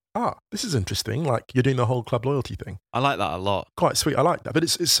it. And I'm like, this is interesting. Like, you're doing the whole club loyalty thing. I like that a lot. Quite sweet. I like that. But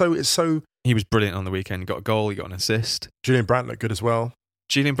it's so. He was brilliant on the weekend. He got a goal. He got an assist. Julian Brandt looked good as well.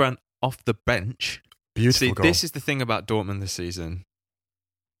 Julian Brandt off the bench. Beautiful goal. This is the thing about Dortmund this season.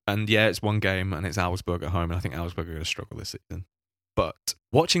 And yeah, it's one game and it's Augsburg at home. And I think Augsburg are going to struggle this season. But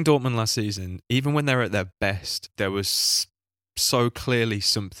watching Dortmund last season, even when they're at their best, there was so clearly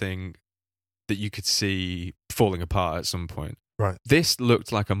something that you could see falling apart at some point. Right. This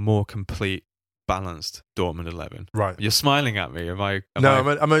looked like a more complete, balanced Dortmund 11. Right. You're smiling at me. Have I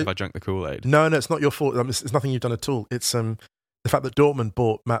drank the Kool-Aid? No, it's not your fault. It's nothing you've done at all. It's the fact that Dortmund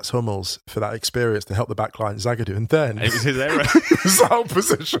bought Mats Hummels for that experience to help the backline Zagadou, and then it was his error. Result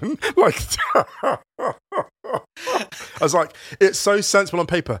position. Like, I was like, it's so sensible on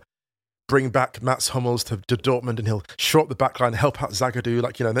paper. Bring back Mats Hummels to Dortmund, and he'll shore up the backline, help out Zagadou.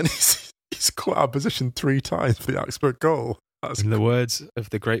 Like, and then he's caught out of position 3 times for the Augsburg goal. In the words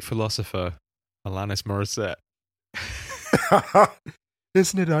of the great philosopher Alanis Morissette.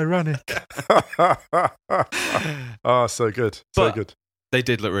 Isn't it ironic? Oh, so good. So good. They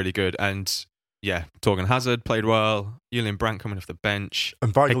did look really good. And yeah, Torgan Hazard played well. Julian Brandt coming off the bench.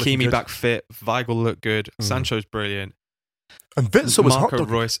 And Hakimi back fit. Weigl looked good. Sancho's brilliant. And Witzel was hot dog.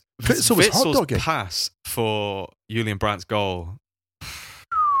 Witzel's pass for Julian Brandt's goal.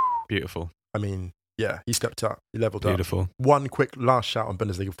 Beautiful. I mean, yeah, he stepped up. He leveled up. Beautiful. One quick last shout on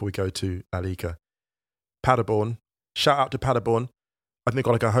Bundesliga before we go to La Liga. Paderborn. Shout out to Paderborn. I think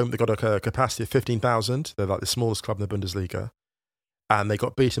they've got a capacity of 15,000. They're like the smallest club in the Bundesliga. And they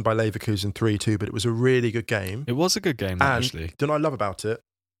got beaten by Leverkusen 3-2, but it was a really good game. It was a good game, actually. Do you know what I love about it?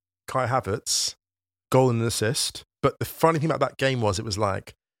 Kai Havertz, goal and an assist. But the funny thing about that game was it was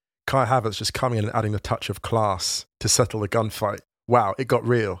like Kai Havertz just coming in and adding a touch of class to settle the gunfight. Wow, it got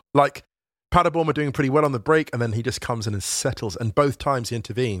real. Like, Paderborn were doing pretty well on the break, and then he just comes in and settles. And both times he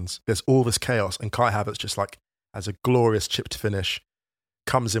intervenes, there's all this chaos, and Kai Havertz just like has a glorious chipped finish,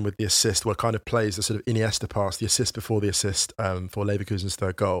 comes in with the assist, where kind of plays the sort of Iniesta pass, the assist before the assist for Leverkusen's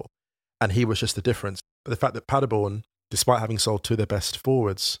third goal. And he was just the difference. But the fact that Paderborn, despite having sold 2 of their best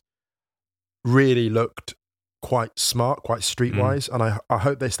forwards, really looked quite smart, quite streetwise. And I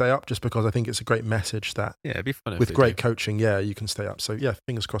hope they stay up, just because I think it's a great message that it'd be fun with great coaching, you can stay up. So yeah,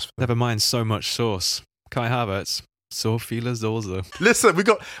 fingers crossed for them. Never mind so much sauce. Kai Havertz, so viele Soße. Listen,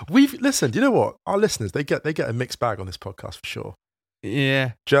 listen, do you know what? Our listeners, they get a mixed bag on this podcast for sure.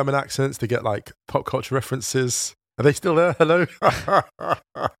 Yeah. German accents, they get like pop culture references. Are they still there? Hello?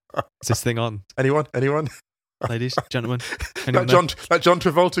 Is this thing on? Anyone? Ladies, gentlemen. That John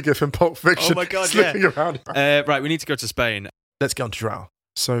Travolta gif in Pulp Fiction. Oh my God, slipping around. Right, we need to go to Spain. let's get on to Joao.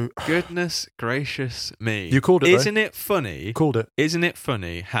 So, Goodness gracious me. You called it, though. Isn't it funny? Called it. Isn't it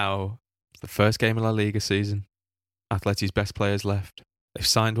funny how the first game of La Liga season, Atleti's best players left. They've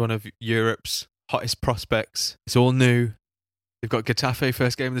signed one of Europe's hottest prospects. It's all new. They've got Getafe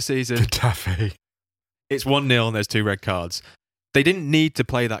first game of the season. Getafe. It's 1-0 and there's 2 red cards. They didn't need to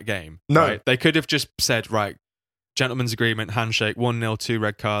play that game. No. Right? They could have just said, right, gentleman's agreement, handshake, 1-0, 2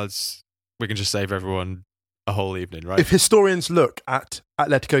 red cards. We can just save everyone a whole evening, right? If historians look at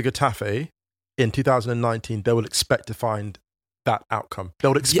Atletico Getafe in 2019, they will expect to find that outcome. They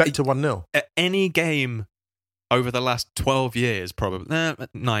would expect a 1-0. At any game over the last 12 years, probably,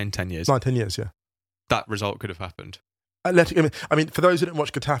 9, 10 years. 9, 10 years, yeah. That result could have happened. Atletico, I mean, for those who didn't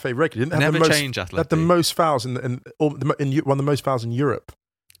watch Getafe regularly, didn't have Never the most, change Atleti. had the most fouls in one of the most fouls in Europe.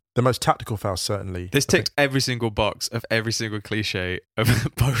 The most tactical fouls, certainly. This ticked every single box of every single cliche of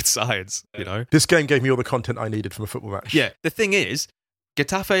both sides, you know? This game gave me all the content I needed from a football match. Yeah, the thing is,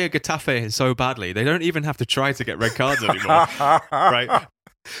 Getafe are Getafe so badly, they don't even have to try to get red cards anymore. Right?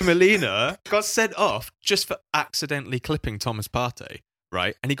 Molina got sent off just for accidentally clipping Thomas Partey,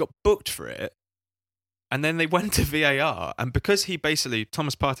 right? And he got booked for it. And then they went to VAR, and because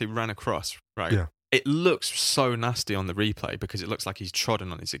Thomas Partey ran across, right? Yeah. It looks so nasty on the replay because it looks like he's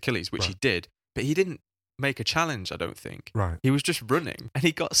trodden on his Achilles, which he did, but he didn't make a challenge, I don't think. Right. He was just running, and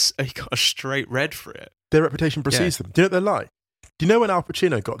he got a straight red for it. Their reputation precedes them. Do you know what they're like? Do you know when Al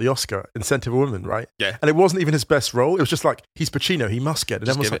Pacino got the Oscar in Scent of a Woman, right? Yeah. And it wasn't even his best role. It was just like, he's Pacino, he must get it.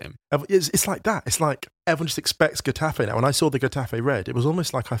 Just Everyone's give like, it him. It's like that. It's like everyone just expects Getafe now. When I saw the Getafe red, it was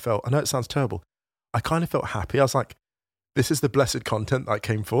almost like I know it sounds terrible, I kind of felt happy. I was like, this is the blessed content that I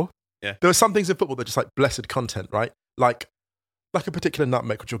came for. Yeah. There are some things in football that are just like blessed content, right? Like a particular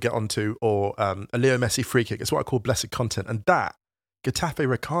nutmeg, which we'll get onto, or a Leo Messi free kick. It's what I call blessed content. And that, Getafe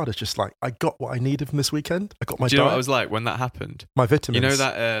Ricardo is just like, I got what I needed from this weekend. I got my Do you know diet, what I was like when that happened? my vitamins. You know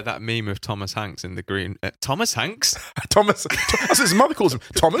that meme of Thomas Hanks in the green... Thomas Hanks? Thomas, that's what his mother calls him.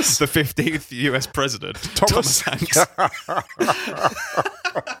 Thomas? The 15th US president. Thomas Hanks.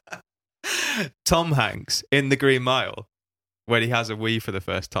 Tom Hanks in The Green Mile, when he has a wee for the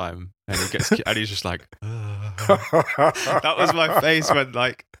first time, and he's just like, that was my face when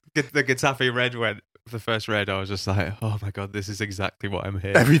like the Getafe red went. The first red, I was just like, oh my God, this is exactly what I'm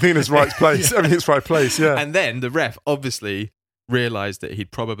here. Everything in its right place. Everything's right place, yeah. And then the ref obviously realised that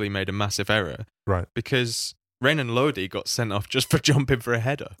he'd probably made a massive error. Right. Because Renan Lodi got sent off just for jumping for a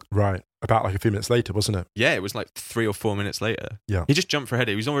header. Right. About like a few minutes later, wasn't it? Yeah, it was like 3 or 4 minutes later. Yeah. He just jumped for a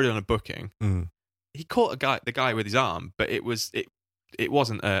header. He was already on a booking. Mm. He caught the guy with his arm, but it wasn't an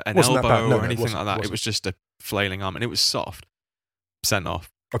Wasn't that elbow bad. No, or anything like that. wasn't. It was just a flailing arm, and it was soft. Sent off.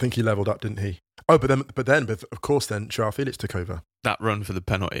 I think he levelled up, didn't he? Oh, but of course, Joao Felix took over. That run for the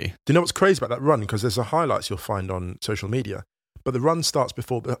penalty. Do you know what's crazy about that run? Because there's the highlights you'll find on social media, but the run starts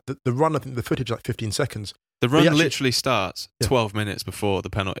before the run. I think the footage is like 15 seconds. The run literally starts 12 minutes before the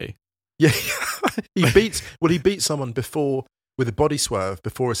penalty. Yeah, he beats someone before with a body swerve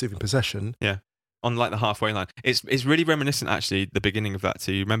before receiving possession. Yeah, on like the halfway line. It's really reminiscent, actually, the beginning of that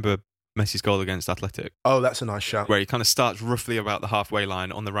too. You remember Messi's goal against Athletic? Oh, that's a nice shout. Where he kind of starts roughly about the halfway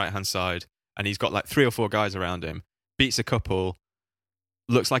line on the right-hand side, and he's got like 3 or 4 guys around him, beats a couple,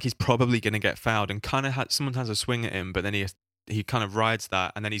 looks like he's probably going to get fouled, and kind of someone has a swing at him, but then he kind of rides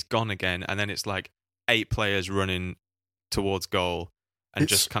that, and then he's gone again, and then it's like 8 players running towards goal, and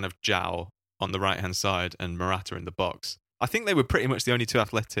just kind of Joao on the right-hand side and Morata in the box. I think they were pretty much the only 2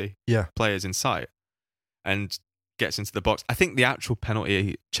 Atleti players in sight, and gets into the box. I think the actual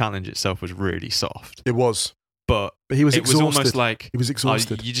penalty challenge itself was really soft. It was. But he was exhausted. It was almost like... He was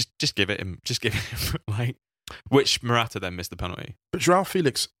exhausted. You just give it him. Just give it him. Like, which Morata then missed the penalty. But Joao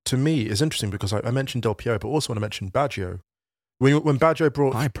Felix, to me, is interesting because I mentioned Del Piero, but also when I mentioned Baggio. When Baggio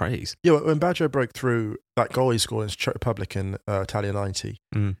brought... High praise. Yeah, when Baggio broke through that goal he scored in Czech Republic in Italia 90.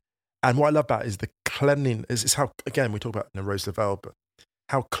 Mm. And what I love about it is the cleanliness. Is how, again, we talk about Rose Lavelle, but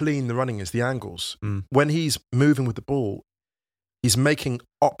how clean the running is, the angles. Mm. When he's moving with the ball, he's making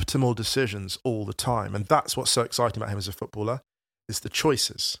optimal decisions all the time. And that's what's so exciting about him as a footballer, is the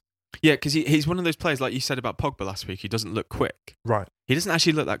choices. Yeah, because he's one of those players, like you said about Pogba last week, he doesn't look quick. Right. He doesn't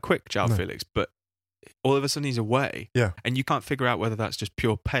actually look that quick, Joao Felix, but all of a sudden he's away. Yeah. And you can't figure out whether that's just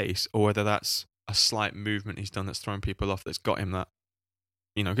pure pace or whether that's a slight movement he's done that's thrown people off that's got him that,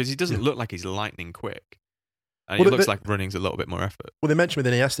 because he doesn't look like he's lightning quick. And it looks like running's a little bit more effort. Well, they mentioned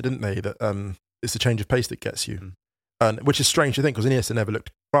with Iniesta, didn't they, that it's the change of pace that gets you. Mm. And which is strange to think because Iniesta never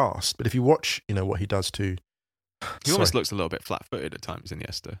looked fast. But if you watch, what he does to... He almost looks a little bit flat-footed at times,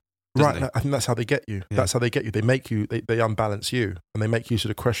 Iniesta. Right, I think that's how they get you. Yeah. That's how they get you. They make you, they unbalance you, and they make you sort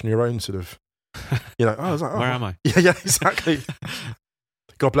of question your own sort of You know, I was like, Where am I? Yeah, exactly.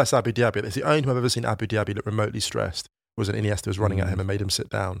 God bless Abu Dhabi. It's the only time I've ever seen Abu Dhabi look remotely stressed was when Iniesta was running at him and made him sit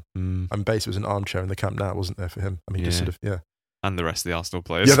down. And basically was an armchair in the Camp Nou, wasn't there, for him? I mean, he just sort of, And the rest of the Arsenal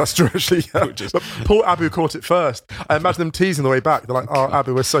players. Yeah, that's true, actually. Yeah. But poor Abu caught it first. I imagine them teasing the way back. They're like,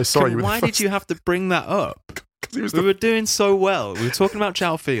 Abu, we're so sorry. Why did you have to bring that up? We were doing so well. We were talking about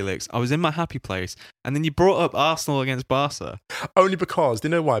João Felix. I was in my happy place. And then you brought up Arsenal against Barca. Only because, do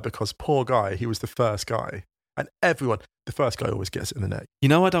you know why? Because poor guy, he was the first guy. And everyone, the first guy always gets it in the neck. You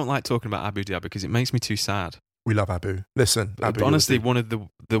know, I don't like talking about Abu Dhabi because it makes me too sad. We love Abu. Listen, Abu. Honestly, one of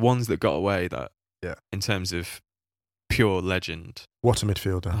the ones that got away in terms of pure legend. What a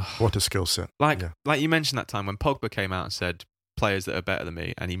midfielder. What a skill set. Like you mentioned that time when Pogba came out and said, players that are better than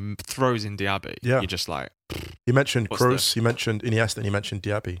me, and he throws in Diaby. Yeah. You're just like... You mentioned Kroos, you mentioned Iniesta, and you mentioned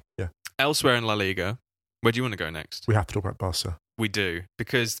Diaby. Yeah. Elsewhere in La Liga, where do you want to go next? We have to talk about Barca. We do,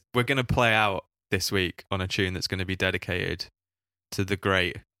 because we're going to play out this week on a tune that's going to be dedicated to the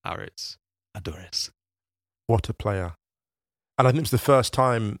great Aritz Aduriz. What a player. And I think it was the first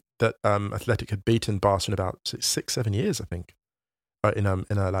time that Athletic had beaten Barca in about 6-7 years, I think, in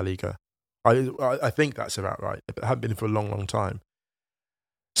La Liga. I think that's about right. It hadn't been for a long, long time.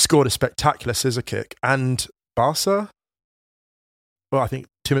 Scored a spectacular scissor kick. And Barca, well, I think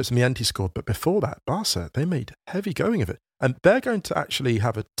 2 minutes in the end he scored. But before that, Barca, they made heavy going of it. And they're going to actually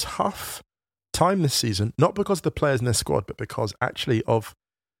have a tough time this season, not because of the players in their squad, but because actually of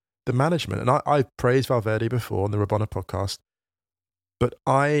the management. And I've praised Valverde before on the Rabona podcast, but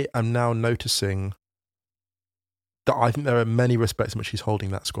I am now noticing that I think there are many respects in which he's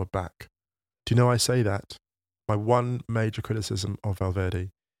holding that squad back. Do you know why I say that? My one major criticism of Valverde,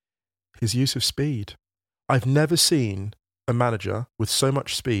 his use of speed. I've never seen a manager with so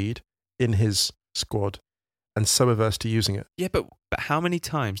much speed in his squad and so averse to using it. Yeah, but how many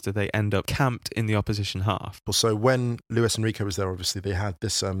times do they end up camped in the opposition half? Well, so when Luis Enrique was there, obviously, they had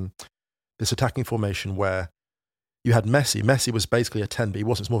this attacking formation where you had Messi. Messi was basically a 10, but he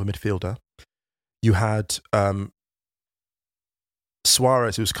wasn't. It's more of a midfielder. You had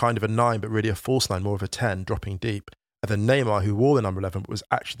Suarez, who was kind of a 9, but really a false 9, more of a 10, dropping deep. And then Neymar, who wore the number 11, but was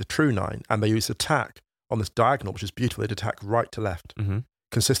actually the true 9. And they used attack on this diagonal, which is beautiful. They'd attack right to left. Mm-hmm.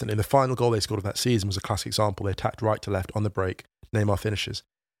 Consistently. The final goal they scored of that season was a classic example. They attacked right to left on the break. Neymar finishes.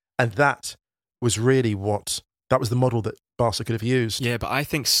 And that was really that was the model that Barca could have used. Yeah, but I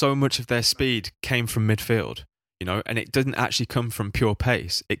think so much of their speed came from midfield, and it didn't actually come from pure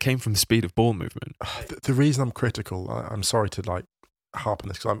pace. It came from the speed of ball movement. The reason I'm critical, I'm sorry to harp on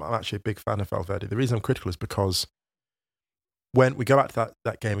this because I'm actually a big fan of Valverde. The reason I'm critical is because when we go back to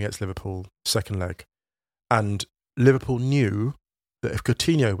that game against Liverpool, second leg, and Liverpool knew that if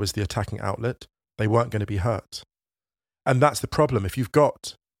Coutinho was the attacking outlet, they weren't going to be hurt. And that's the problem. If you've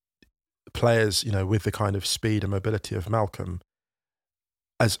got players, with the kind of speed and mobility of Malcolm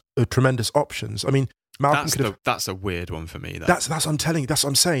as tremendous options. I mean, Malcolm that's a weird one for me. That's what I'm telling you. That's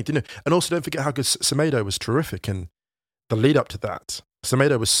what I'm saying. And also don't forget how good Semedo was terrific in the lead up to that.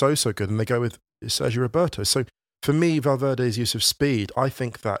 Semedo was so good, and they go with Sergio Roberto. So for me, Valverde's use of speed, I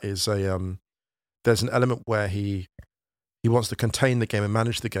think that is there's an element where he wants to contain the game and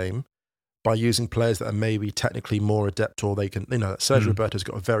manage the game by using players that are maybe technically more adept, or they can, Sergio Roberto's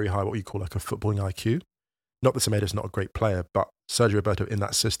got a very high, what you call like a footballing IQ. Not that Semedo's not a great player, but Sergio Roberto in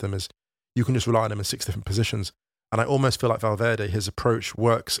that system is, you can just rely on him in 6 different positions. And I almost feel like Valverde, his approach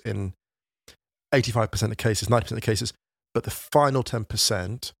works in 85% of cases, 90% of cases, but the final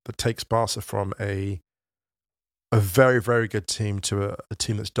 10% that takes Barca from a very, very good team to a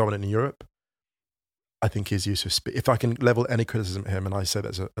team that's dominant in Europe, I think his use of speed, if I can level any criticism at him, and I say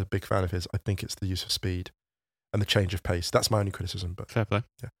that's a big fan of his, I think it's the use of speed and the change of pace. That's my only criticism. But fair play.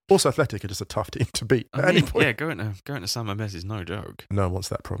 Yeah. Also, Athletic are just a tough team to beat at any point. Yeah, going to San Mamés is no joke. No one wants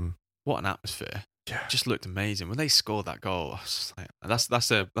that problem. What an atmosphere. Yeah. Just looked amazing. When they scored that goal,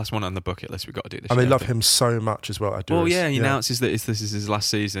 that's one on the bucket list we've got to do this year. And they love him him so much as well. Well, yeah, he announces that this is his last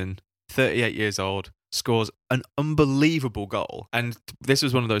season, 38 years old, scores an unbelievable goal. And this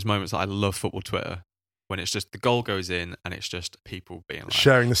was one of those moments that I love football Twitter, when it's just the goal goes in and it's just people being like,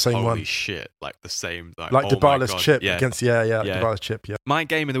 sharing the same holy one. Holy shit, like the same. Like Dybala's chip against, Dybala's chip, yeah. My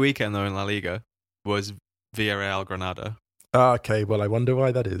game of the weekend, though, in La Liga was Villarreal Granada. Okay, well, I wonder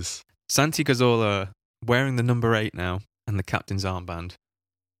why that is. Santi Cazorla wearing the number 8 now and the captain's armband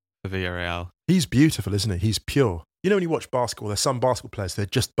for Villarreal. He's beautiful, isn't he? He's pure. When you watch basketball, there's some basketball players, they're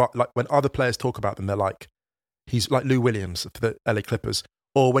just, like when other players talk about them, they're like, he's like Lou Williams for the LA Clippers.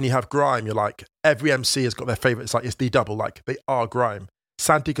 Or when you have grime, you're like, every MC has got their favourite. It's the double, like they are grime.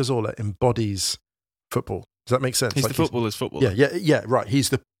 Santi Cazorla embodies football. Does that make sense? He's like the footballer's footballer. Yeah, right. He's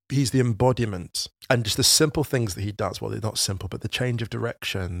the he's the embodiment, and just the simple things that he does. Well, they're not simple, but the change of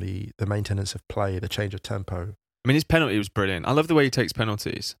direction, the maintenance of play, the change of tempo. I mean, his penalty was brilliant. I love the way he takes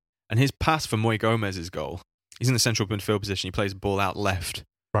penalties. And his pass for Moi Gomez's goal, he's in the central midfield position. He plays the ball out left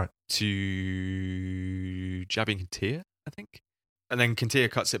to Javi Quintilla, I think. And then Quintilla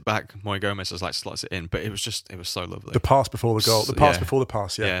cuts it back. Moi Gomez just slots it in. But it was so lovely. The pass before the goal. The pass before the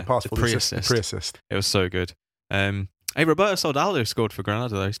pass, yeah. The pass before pre-assist. The pre-assist. It was so good. Hey, Roberto Soldado scored for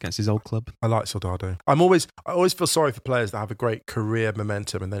Granada, though, against his old club. I like Soldado. I always feel sorry for players that have a great career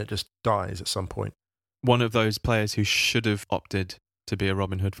momentum and then it just dies at some point. One of those players who should have opted to be a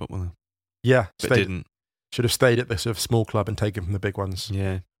Robin Hood footballer. Yeah. But didn't. Should have stayed at the sort of small club and taken from the big ones.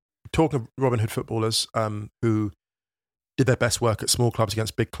 Yeah. Talking of Robin Hood footballers who did their best work at small clubs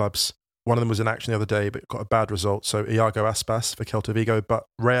against big clubs. One of them was in action the other day, but got a bad result. So Iago Aspas for Celta Vigo. But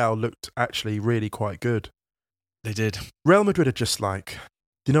Real looked actually really quite good. They did. Real Madrid are just do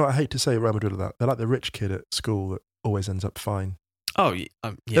you know what I hate to say Real Madrid are that? They're like the rich kid at school that always ends up fine. Oh, yeah.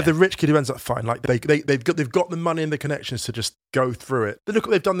 They're the rich kid who ends up fine. Like they've got the money and the connections to just go through it. Look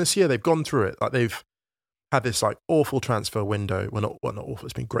what they've done this year. They've gone through it. Like they've had this awful transfer window. Well, not awful.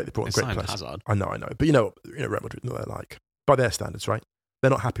 It's been great. They brought in great players. Hazard. I know. But you know Real Madrid, they're like by their standards, right?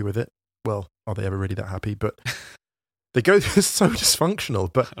 They're not happy with it. Well, are they ever really that happy? But they go through so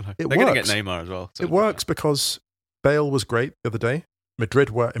dysfunctional. But it works. They're going to get Neymar as well. It works because Bale was great the other day. Madrid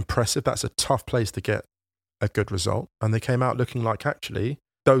were impressive. That's a tough place to get a good result. And they came out looking like actually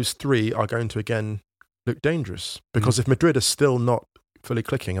those three are going to again look dangerous. Because if Madrid are still not fully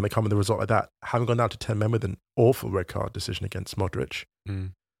clicking and they come with a result like that, having gone down to 10 men with an awful red card decision against Modric,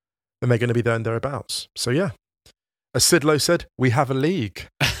 then they're going to be there and thereabouts. So yeah, as Sid Lowe said, we have a league.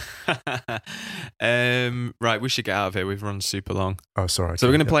 Right, we should get out of here. We've run super long. Oh, sorry. So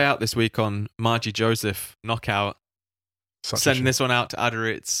we're going to play out this week on Margie Joseph knockout. Sending this one out to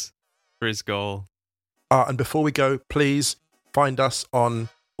Adaritz for his goal. And before we go, please find us on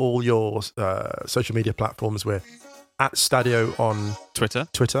all your social media platforms. We're at Stadio on Twitter.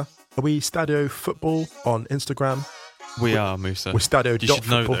 Are we Stadio Football on Instagram? We are, Musa. We're Stadio. You should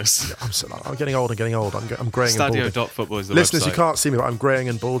know this. Yeah, I'm getting old. I'm greying and balding. Stadio.football is the Listeners, website. you can't see me, but I'm greying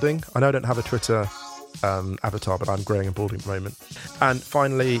and balding. I know I don't have a Twitter avatar, but I'm greying and balding at the moment. And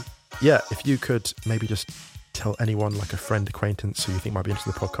finally, if you could maybe just tell anyone, like a friend, acquaintance who you think might be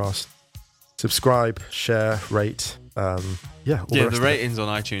interested in the podcast, subscribe, share, rate. The ratings on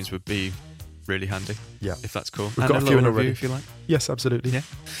iTunes would be really handy. Yeah. If that's cool. We've got a few in already. If you like. Yes, absolutely.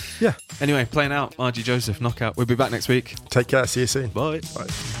 Yeah. Anyway, playing out Margie Joseph knockout. We'll be back next week. Take care. See you soon. Bye. Bye.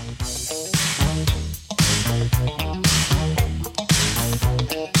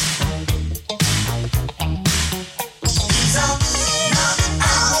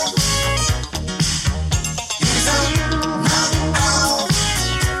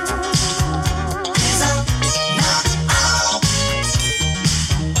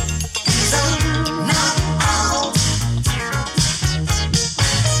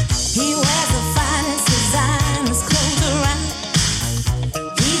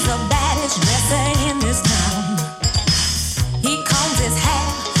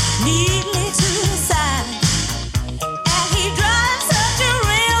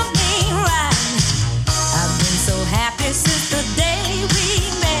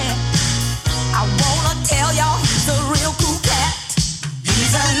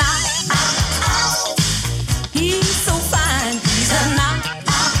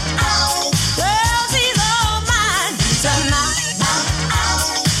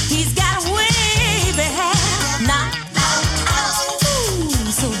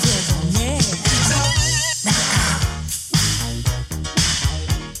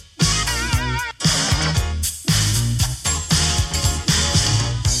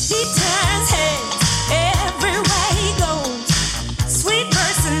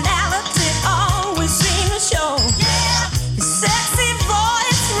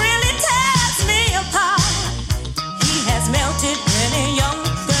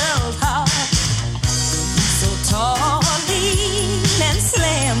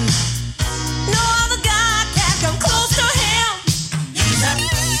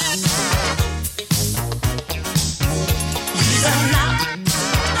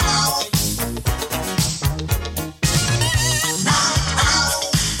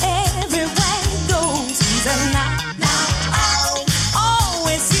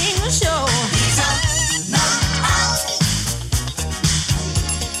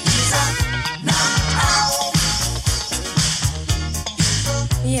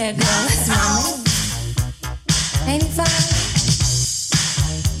 Yeah, girl, that's my name. Ain't it fine?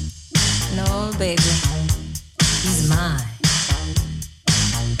 No, baby.